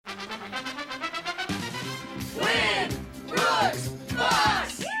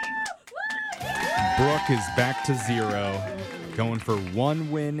Brooke is back to 0. Going for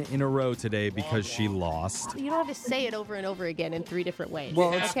 1 win in a row today because she lost. You don't have to say it over and over again in 3 different ways.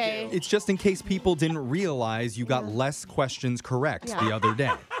 Well, okay. It's just in case people didn't realize you got less questions correct the other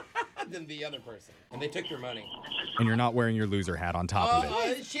day. Than the other person. And they took your money. And you're not wearing your loser hat on top of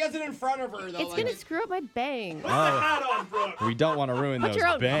it. She has it in front of her, though. It's gonna screw up my bangs. Hat on, Brooke. We don't want to ruin Put those your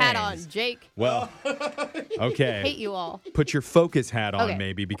own bangs. hat on, Jake. Well, okay. Hate you all. Put your focus hat on, Okay.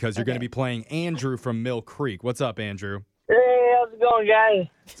 maybe, because you're going to be playing Andrew from Mill Creek. What's up, Andrew? Hey, how's it going, guys?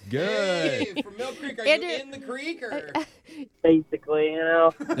 It's good. Hey, from Mill Creek, are Andrew- you in the creek or? Basically, you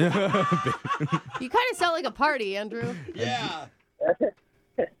know. You kind of sound like a party, Andrew. Yeah.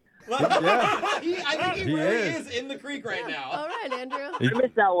 I think he He really is. is in the creek right now. All right, Andrew. I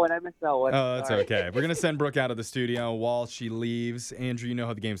missed that one. Oh, that's Sorry. okay. We're going to send Brooke out of the studio while she leaves. Andrew, you know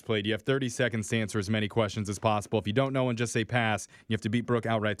how the game's played. You have 30 seconds to answer as many questions as possible. If you don't know one, just say pass. You have to beat Brooke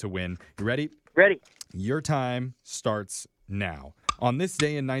outright to win. You ready? Ready. Your time starts now. On this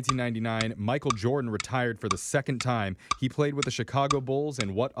day in 1999, Michael Jordan retired for the second time. He played with the Chicago Bulls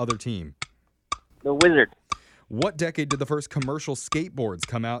and what other team? The Wizard. What decade did the first commercial skateboards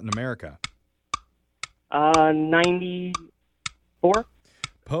come out in America? 94.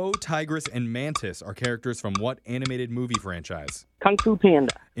 Poe, Tigress, and Mantis are characters from what animated movie franchise? Kung Fu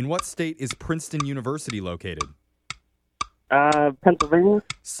Panda. In what state is Princeton University located? Pennsylvania.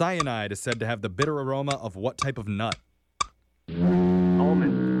 Cyanide is said to have the bitter aroma of what type of nut?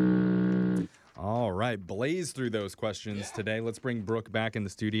 Almond. All right, blaze through those questions today. Let's bring Brooke back in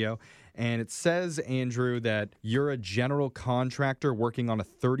the studio. And it says, Andrew, that you're a general contractor working on a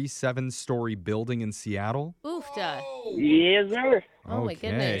 37-story building in Seattle. Oofda. Yes, sir. Oh, my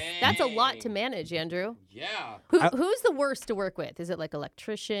goodness. That's a lot to manage, Andrew. Yeah. Who's the worst to work with? Is it like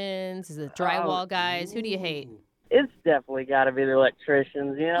electricians? Is it drywall guys? Who do you hate? It's definitely got to be the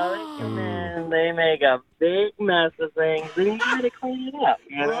electricians. You know, they come in, they make a big mess of things. They try to clean it up.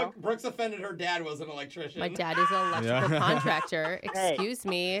 You know? Brooks offended her dad was an electrician. My dad is an electrical contractor. Excuse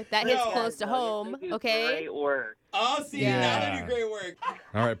me. That hits close to home, They do okay? Great work. Oh, see, now they do great work.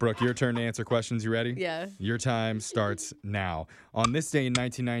 All right, Brooke, your turn to answer questions. You ready? Yeah. Your time starts now. On this day in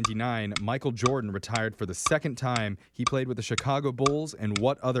 1999, Michael Jordan retired for the second time. He played with the Chicago Bulls and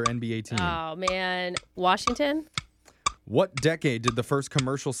what other NBA team? Oh, man. Washington? What decade did the first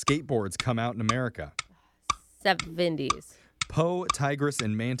commercial skateboards come out in America? 70s. Poe, Tigress,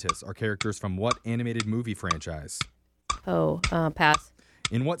 and Mantis are characters from what animated movie franchise? Oh, pass.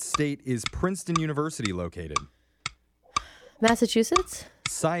 In what state is Princeton University located? Massachusetts?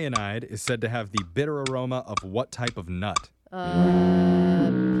 Cyanide is said to have the bitter aroma of what type of nut?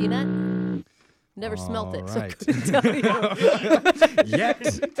 Peanut? Never smelt it, so I right. couldn't tell you. Yet,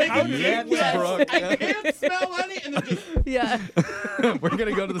 Brooke. I can't smell any, and then just Yeah. We're going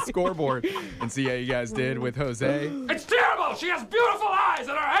to go to the scoreboard and see how you guys did with Jose It's terrible. She has beautiful eyes,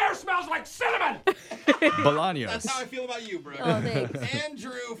 and her hair smells like cinnamon. Bolaños. that's how I feel about you, Brooke. Oh, thanks.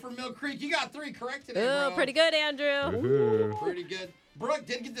 Andrew from Mill Creek, you got 3 correct today, Oh, bro. pretty good, Andrew. Ooh. Pretty good. Brooke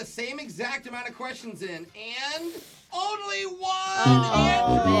did get the same exact amount of questions in, and only one.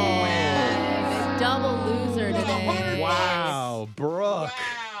 Oh, man. Double loser today. Wow, Brooke.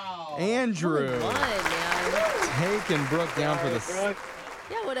 Wow. Andrew Fun, man. taking Brooke down for the...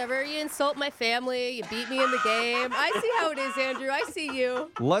 Yeah, whatever. You insult my family. You beat me in the game. I see how it is, Andrew. I see you.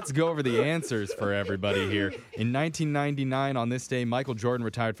 Let's go over the answers for everybody here. In 1999, on this day, Michael Jordan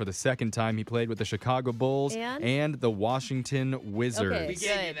retired for the second time. He played with the Chicago Bulls and the Washington Wizards. Okay. We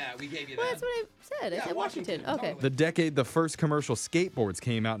gave you that. We gave you that. Well, that's what I said. I said Washington. Okay. The decade the first commercial skateboards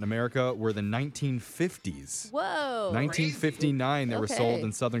came out in America were the 1950s. Whoa. 1959, they were sold Okay.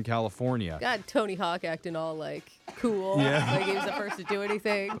 in Southern California. God, Tony Hawk acting all like cool. Yeah. Like he was the first to do anything.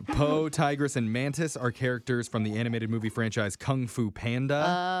 Poe, Tigress, and Mantis are characters from the animated movie franchise Kung Fu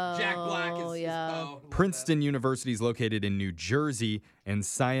Panda. Jack Black Oh, is yeah. oh, Princeton University is located in New Jersey, and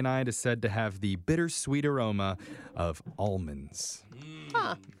cyanide is said to have the bittersweet aroma of almonds.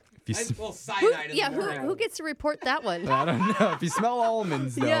 Huh. If you Nice s- little cyanide in Yeah, the morning. who gets to report that one? I don't know. If you smell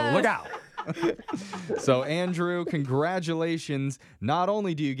almonds, though, Yeah. look out. So, Andrew, congratulations. Not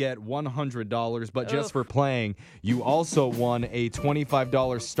only do you get $100, but just Oof. for playing, you also won a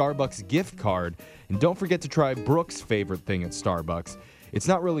 $25 Starbucks gift card. And don't forget to try Brooke's favorite thing at Starbucks. It's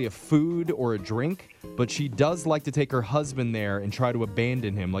not really a food or a drink, but she does like to take her husband there and try to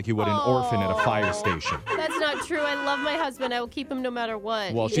abandon him like you would an orphan at a fire station. That's not true. I love my husband. I will keep him no matter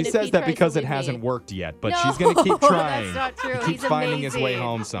what. Well, even she if says he that tries to because it leave me. hasn't worked yet, but No, she's going to keep trying. That's not true. He keeps He's finding his way amazing.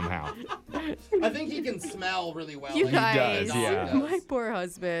 home somehow. I think he can smell really well. You like guys, a dog yeah. does. my poor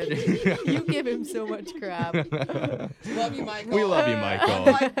husband. You give him so much crap. Love you, Michael. We love you, Michael.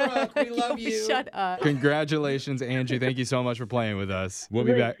 Bye, Brooke. We love you. Shut up. Congratulations, Angie. Thank you so much for playing with us. We'll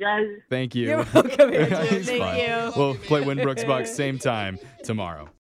be back. Guys, Thank you. You're welcome, Andrew. He's Thank fine. you. We'll play Winbrooks Bucks same time tomorrow.